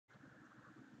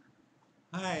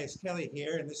Hi, it's Kelley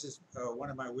here, and this is one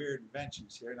of my weird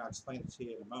inventions here, and I'll explain it to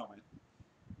you in a moment.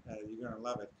 You're going to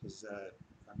love it because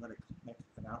I'm going to make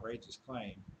an outrageous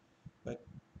claim. But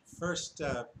first,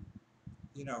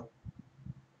 you know,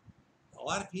 a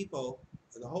lot of people,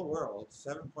 the whole world,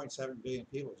 7.7 billion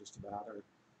people just about, are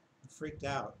freaked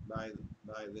out by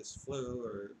this flu,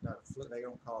 or not a flu. They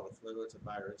don't call it a flu; it's a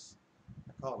virus.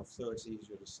 I call it a flu. It's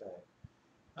easier to say.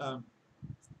 Um,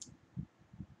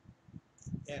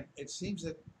 and it seems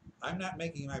that I'm not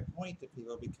making my point to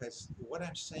people because what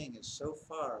I'm saying is so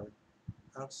far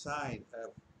outside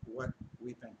of what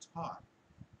we've been taught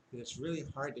that it's really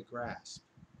hard to grasp.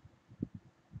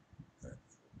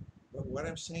 But what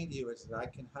I'm saying to you is that I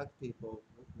can hug people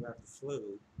who have the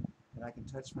flu, and I can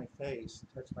touch my face,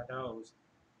 touch my nose,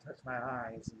 touch my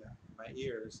eyes and my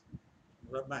ears,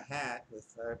 rub my hat with,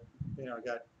 I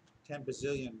got 10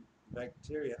 bazillion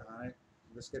bacteria on it.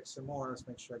 Let's get some more. Let's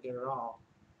make sure I get it all.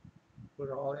 Put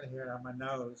it all in here on my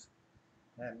nose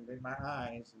and in my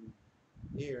eyes and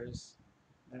ears,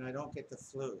 and I don't get the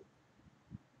flu.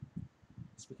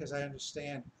 It's because I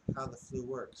understand how the flu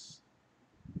works.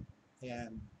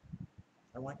 And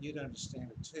I want you to understand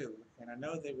it too. And I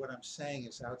know that what I'm saying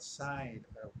is outside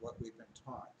of what we've been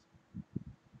taught.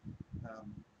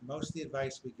 Most of the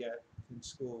advice we get in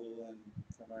school and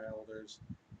from our elders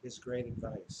is great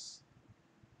advice.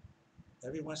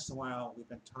 Every once in a while, we've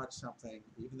been taught something,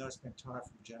 even though it's been taught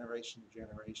from generation to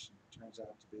generation, it turns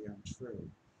out to be untrue.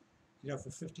 For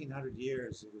 1,500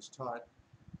 years, it was taught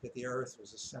that the earth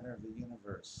was the center of the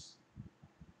universe.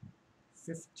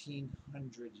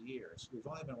 1,500 years. We've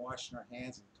only been washing our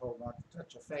hands and told not to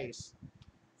touch our face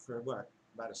for what?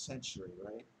 About a century,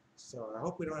 right? So I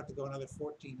hope we don't have to go another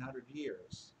 1,400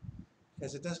 years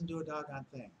because it doesn't do a doggone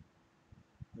thing.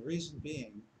 The reason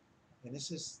being, and this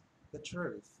is the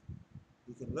truth,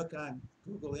 you can look on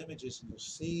Google Images and you'll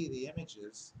see the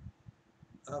images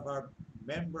of our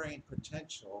membrane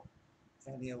potential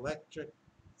and the electric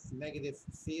negative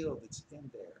field that's in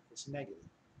there. It's negative.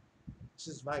 This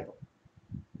is vital.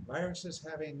 Viruses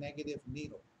have a negative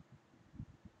needle.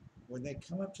 When they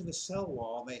come up to the cell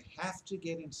wall, they have to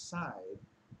get inside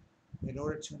in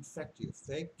order to infect you. If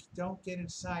they don't get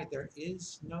inside, there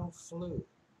is no flu.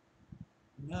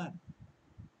 None.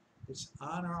 It's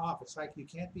on or off. It's like you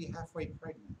can't be halfway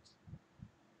pregnant.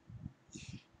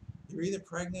 You're either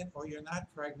pregnant or you're not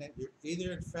pregnant. You're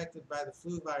either infected by the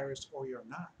flu virus or you're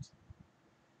not.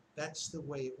 That's the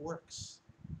way it works.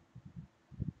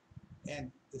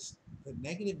 And the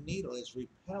negative needle is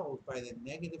repelled by the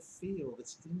negative field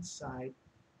that's inside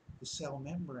the cell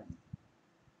membrane.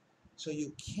 So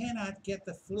you cannot get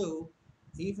the flu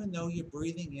even though you're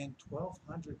breathing in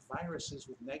 1,200 viruses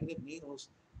with negative needles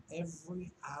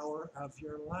every hour of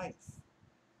your life.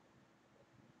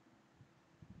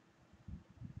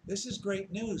 This is great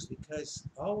news because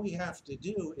all we have to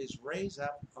do is raise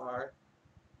up our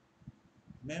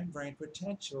membrane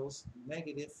potential's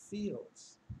negative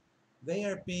fields. They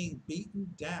are being beaten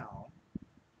down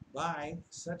by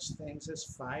such things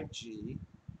as 5G,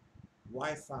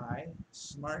 Wi-Fi,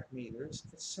 smart meters,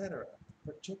 etc.,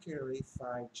 particularly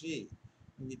 5G.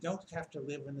 And you don't have to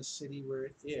live in the city where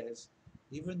it is,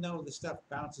 even though the stuff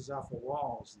bounces off of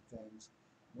walls and things.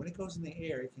 When it goes in the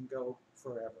air, it can go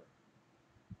forever.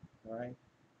 All right?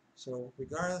 So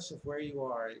regardless of where you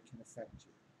are, it can affect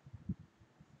you.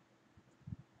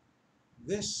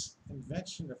 This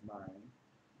invention of mine,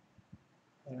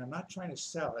 and I'm not trying to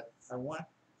sell it,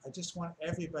 I just want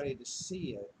everybody to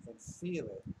see it and feel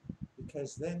it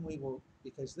because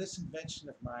because this invention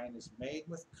of mine is made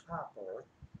with copper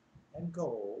and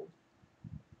gold,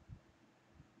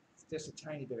 just a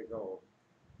tiny bit of gold.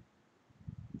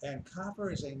 And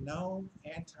copper is a known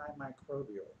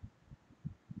antimicrobial.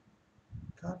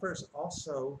 Copper is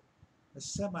also a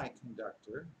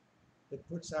semiconductor that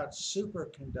puts out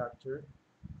superconductor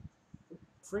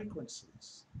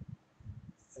frequencies.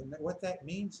 And what that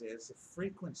means is the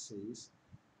frequencies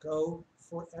go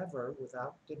forever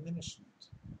without diminishment.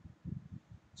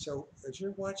 So as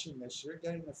you're watching this, you're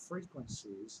getting the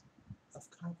frequencies of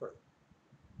copper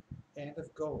and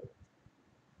of gold.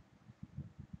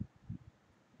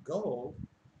 Gold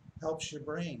helps your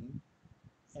brain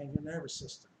and your nervous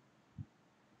system.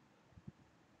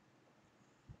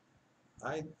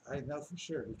 I know for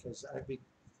sure because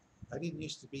I didn't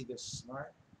used to be this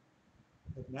smart,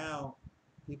 but now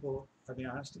people, I mean,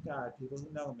 honest to God, people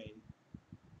who know me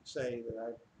say that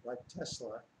I like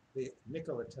Tesla, the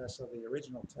Nikola Tesla, the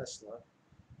original Tesla,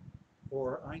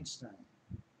 or Einstein.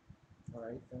 All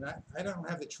right, and I don't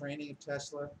have the training of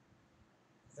Tesla,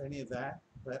 any of that,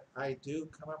 but I do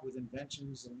come up with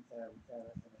inventions and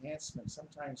enhancements,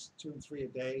 sometimes 2 and 3 a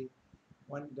day,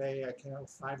 One day I came out with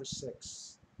 5 or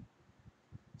 6.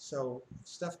 So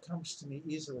stuff comes to me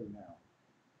easily now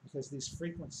because these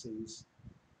frequencies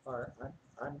are,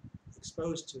 I'm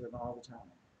exposed to them all the time.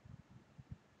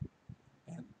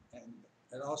 And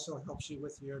it also helps you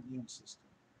with your immune system.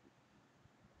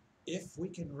 If we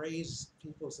can raise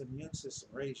people's immune system,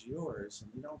 raise yours,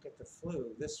 and you don't get the flu,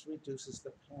 this reduces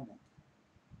the panic.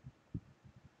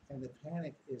 And the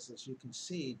panic is, as you can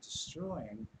see,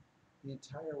 destroying the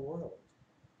entire world.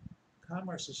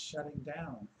 Commerce is shutting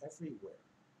down everywhere.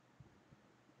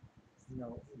 You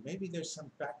know, maybe there's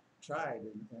some back tribe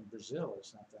in Brazil or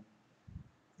something,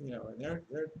 you know,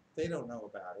 and they don't know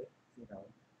about it, you know,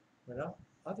 but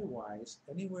otherwise,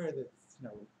 anywhere that, you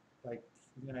know, like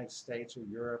the United States or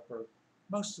Europe or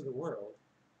most of the world,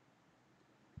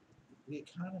 the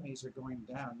economies are going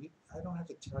down. I don't have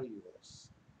to tell you this.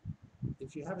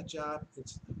 If you have a job,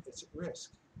 it's at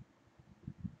risk.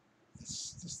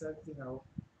 It's just that, you know,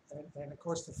 and of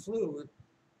course the flu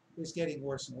is getting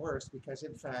worse and worse because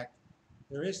in fact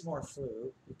there is more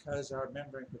flu because our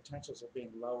membrane potentials are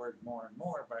being lowered more and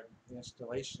more by the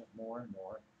installation of more and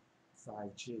more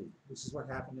 5G. This is what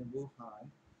happened in Wuhan.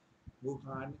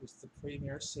 Wuhan is the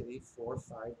premier city for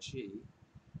 5G.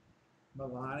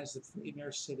 Milan is the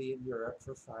premier city in Europe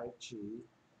for 5G.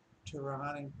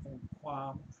 Tehran and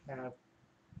Guam have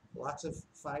lots of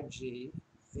 5G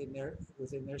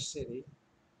within their city.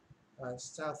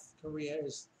 South Korea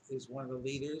is one of the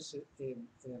leaders in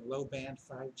low band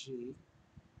 5G.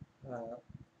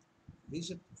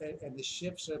 These are, and the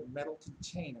ships are metal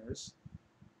containers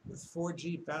with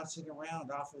 4G bouncing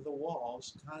around off of the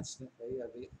walls constantly,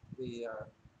 the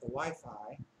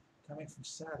Wi-Fi coming from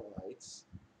satellites.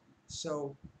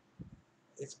 So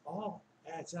it's all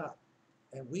adds up,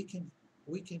 and we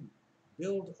can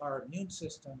build our immune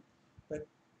system,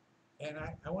 and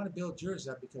I want to build yours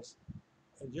up because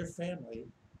your family,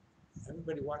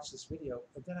 everybody watch this video,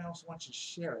 but then I also want you to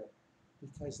share it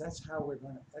because that's how we're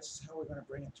going to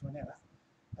bring it to an end.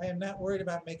 I am not worried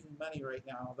about making money right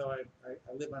now, although I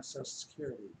live on Social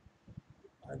Security.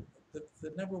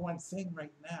 The number one thing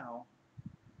right now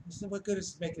is what good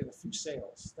is making a few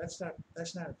sales. That's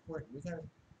not important.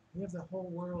 We have the whole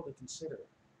world to consider.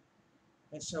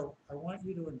 And so I want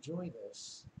you to enjoy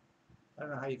this. I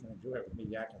don't know how you can enjoy it with me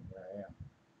yakking where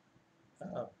I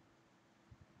am.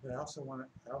 But I also want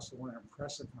to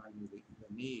impress upon you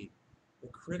the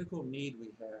critical need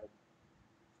we have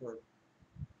for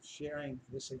sharing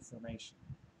this information.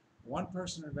 One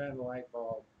person invented the light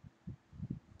bulb.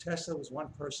 Tesla was one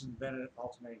person invented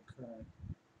alternating current.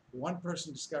 One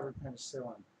person discovered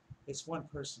penicillin. It's one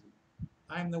person.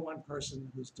 I'm the one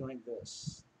person who's doing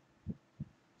this.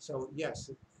 So yes,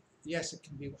 it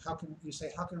can be. How can you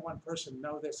say? How can one person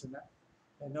know this and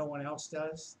no one else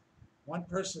does? One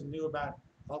person knew about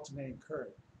alternating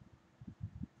current,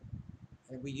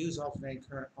 and we use alternating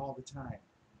current all the time.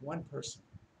 One person.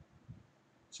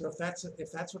 So if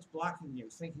that's what's blocking you,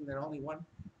 thinking that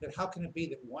that how can it be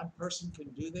that one person can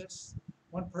do this?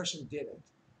 One person did it.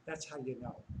 That's how you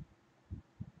know.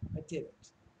 I did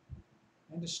it.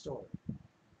 End of story.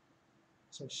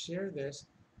 So share this.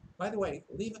 By the way,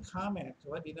 leave a comment to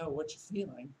let me know what you're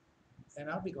feeling, and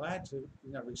I'll be glad to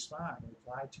respond and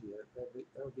reply to you.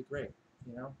 That would be great.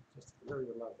 Just really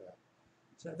would love that.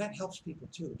 So that helps people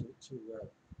too to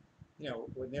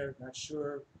when they're not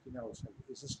sure,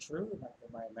 is this true?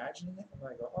 Am I imagining it? And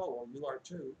I go, oh, well, you are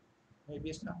too. Maybe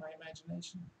it's not my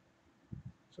imagination.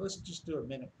 So let's just do a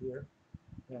minute here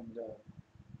and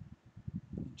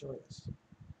enjoy this.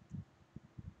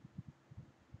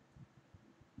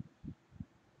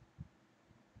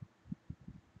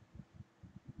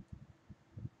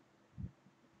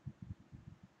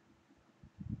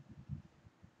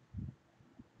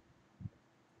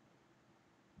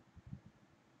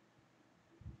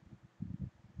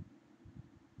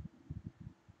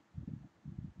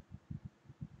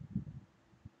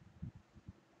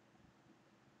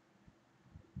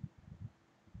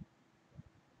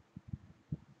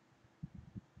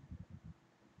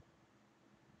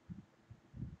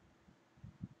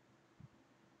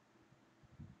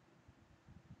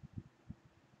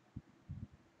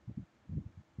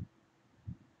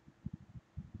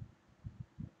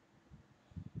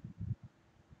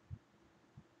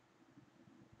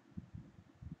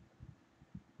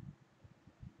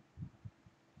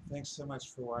 Thanks so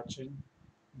much for watching.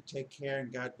 You take care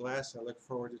and God bless. I look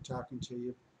forward to talking to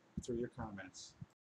you through your comments.